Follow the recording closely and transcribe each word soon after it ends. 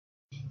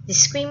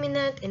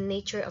Discriminant and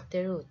nature of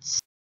the roots.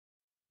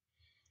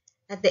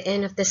 At the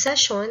end of the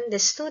session, the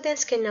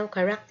students can now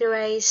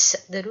characterize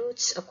the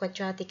roots of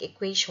quadratic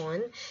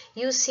equation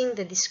using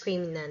the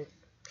discriminant.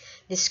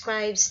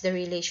 Describes the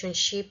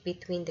relationship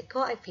between the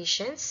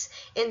coefficients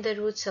and the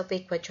roots of a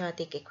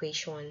quadratic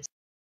equation.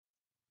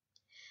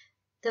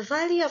 The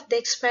value of the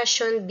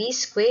expression b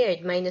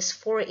squared minus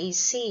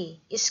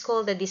 4ac is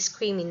called the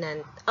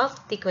discriminant of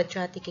the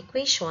quadratic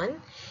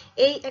equation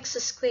ax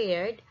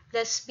squared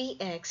plus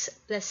bx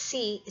plus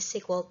c is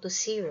equal to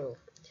 0.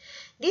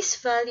 This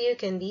value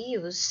can be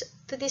used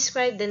to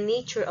describe the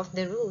nature of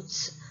the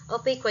roots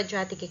of a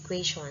quadratic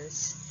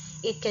equations.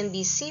 It can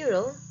be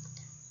 0,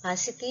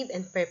 positive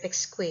and perfect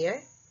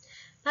square,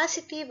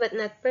 positive but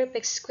not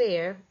perfect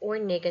square, or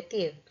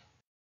negative.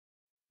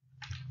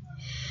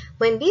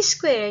 When b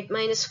squared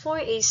minus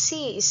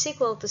 4ac is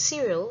equal to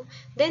 0,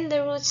 then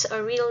the roots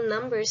are real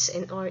numbers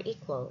and are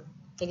equal.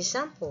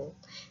 Example,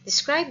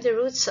 describe the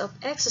roots of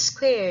x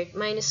squared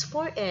minus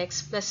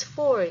 4x plus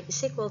 4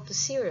 is equal to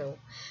 0.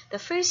 The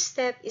first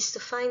step is to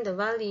find the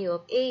value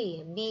of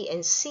a, b,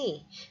 and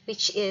c,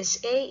 which is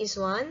a is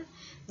 1,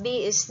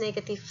 b is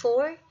negative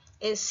 4,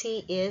 and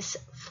c is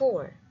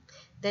 4.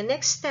 The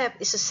next step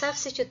is to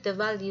substitute the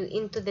value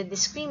into the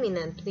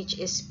discriminant, which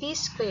is b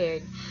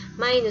squared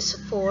minus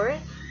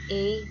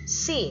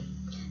 4ac.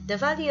 The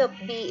value of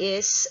b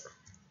is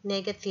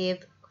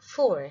negative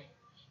 4,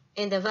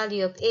 and the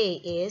value of a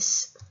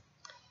is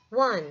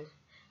 1.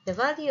 The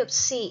value of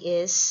c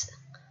is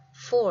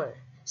 4.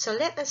 So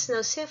let us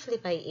now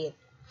simplify it.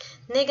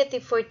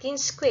 Negative 14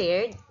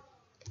 squared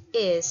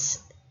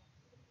is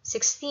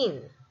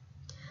 16.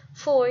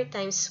 4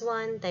 times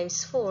 1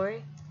 times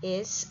 4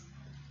 is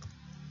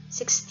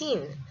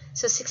 16.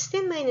 So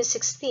 16 minus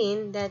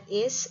 16, that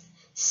is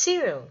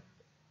 0.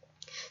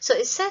 So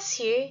it says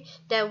here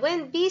that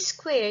when b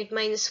squared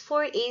minus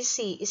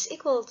 4ac is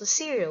equal to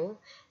 0,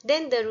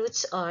 then the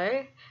roots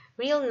are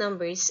real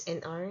numbers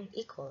and are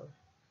equal.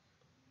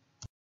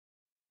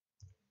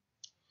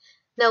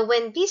 Now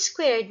when b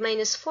squared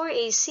minus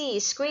 4ac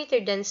is greater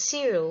than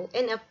 0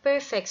 and a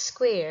perfect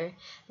square,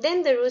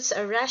 then the roots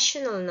are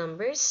rational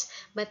numbers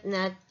but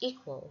not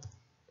equal.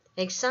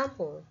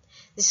 Example,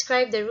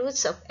 describe the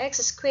roots of x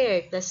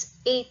squared plus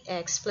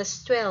 8x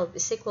plus 12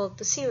 is equal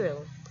to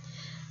 0.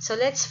 So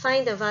let's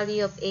find the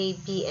value of a,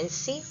 b, and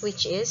c,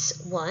 which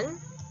is 1,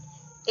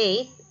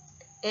 8,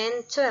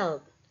 and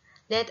 12.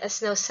 Let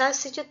us now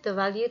substitute the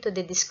value to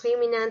the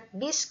discriminant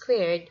b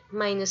squared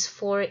minus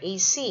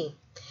 4ac.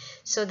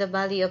 So the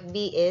value of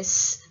b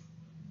is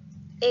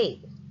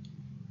 8.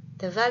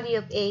 The value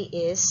of a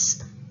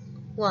is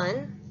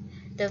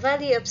 1. The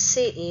value of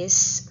c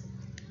is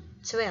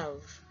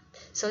 12.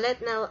 So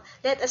let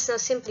us now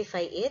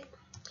simplify it.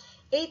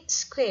 8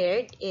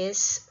 squared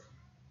is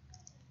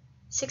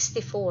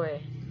 64.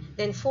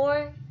 Then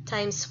 4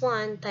 times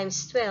 1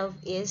 times 12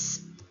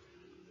 is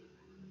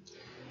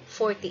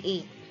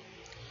 48.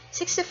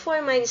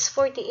 64 minus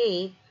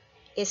 48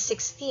 is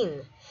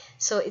 16.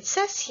 So it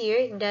says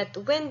here that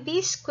when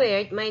b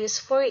squared minus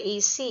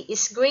 4ac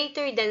is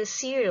greater than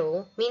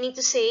 0, meaning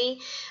to say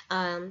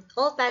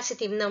all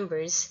positive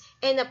numbers,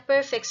 and a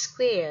perfect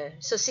square.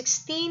 So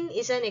 16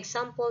 is an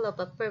example of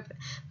a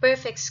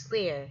perfect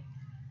square.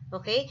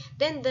 Okay?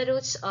 Then the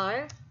roots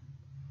are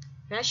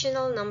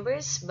rational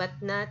numbers but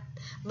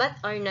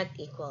are not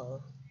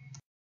equal.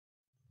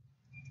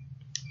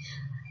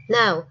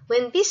 Now,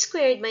 when b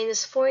squared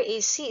minus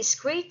 4ac is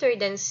greater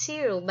than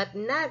 0 but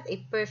not a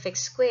perfect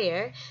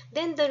square,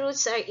 then the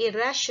roots are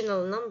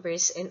irrational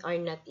numbers and are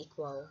not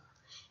equal.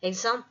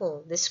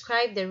 Example,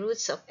 describe the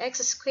roots of x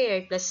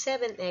squared plus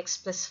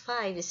 7x plus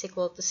 5 is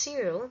equal to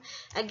 0.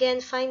 Again,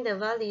 find the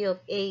value of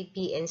a,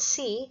 b, and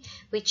c,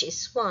 which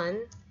is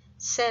 1,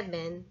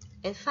 7,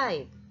 and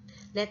 5.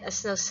 Let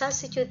us now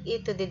substitute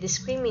it to the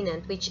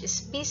discriminant, which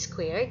is b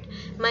squared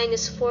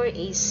minus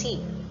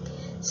 4ac.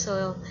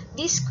 So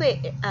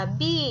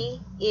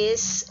b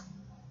is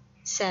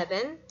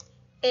 7,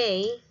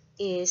 a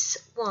is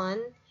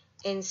 1,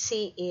 and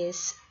c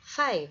is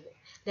 5.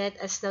 Let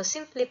us now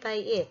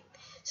simplify it.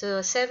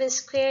 So 7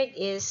 squared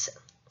is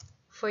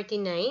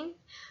 49.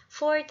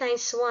 4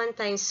 times 1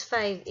 times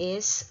 5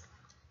 is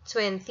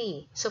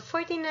 20. So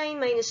 49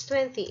 minus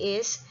 20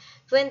 is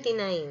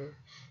 29.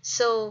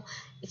 So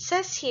it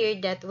says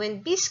here that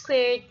when b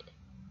squared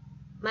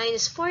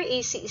minus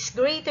 4ac is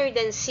greater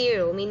than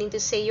 0, meaning to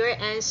say your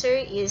answer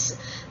is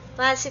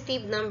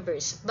positive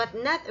numbers but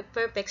not a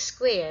perfect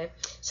square.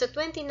 So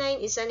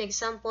 29 is an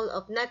example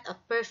of not a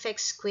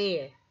perfect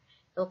square.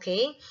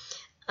 Okay?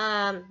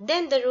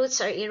 Then the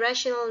roots are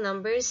irrational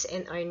numbers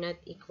and are not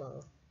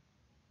equal.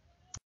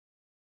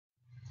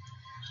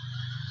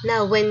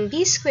 Now, when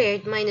b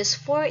squared minus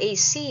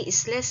 4ac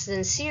is less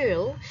than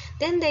 0,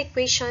 then the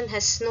equation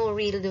has no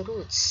real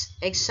roots.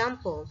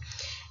 Example,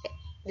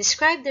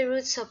 describe the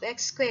roots of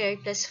x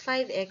squared plus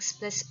 5x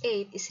plus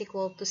 8 is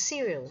equal to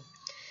 0.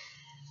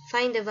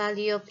 Find the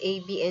value of a,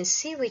 b, and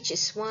c, which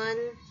is 1,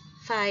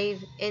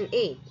 5, and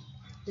 8.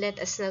 Let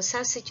us now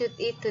substitute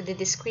it to the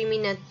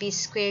discriminant b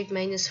squared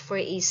minus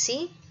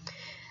 4ac.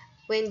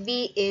 when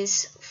B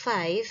is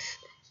 5,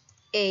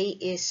 A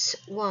is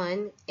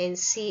 1, and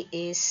C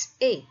is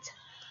 8.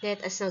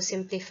 Let us now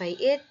simplify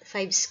it.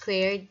 5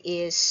 squared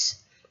is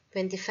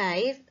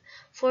 25.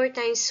 4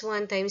 times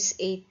 1 times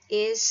 8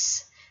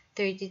 is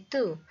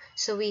 32.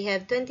 So we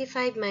have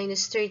 25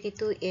 minus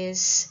 32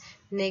 is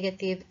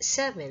negative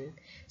 7.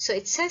 So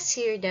it says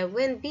here that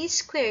when B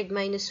squared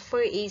minus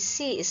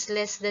 4AC is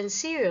less than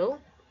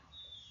 0,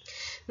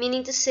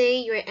 meaning to say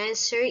your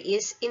answer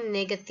is in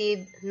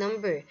negative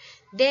number,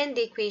 then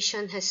the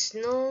equation has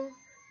no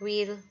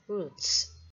real roots.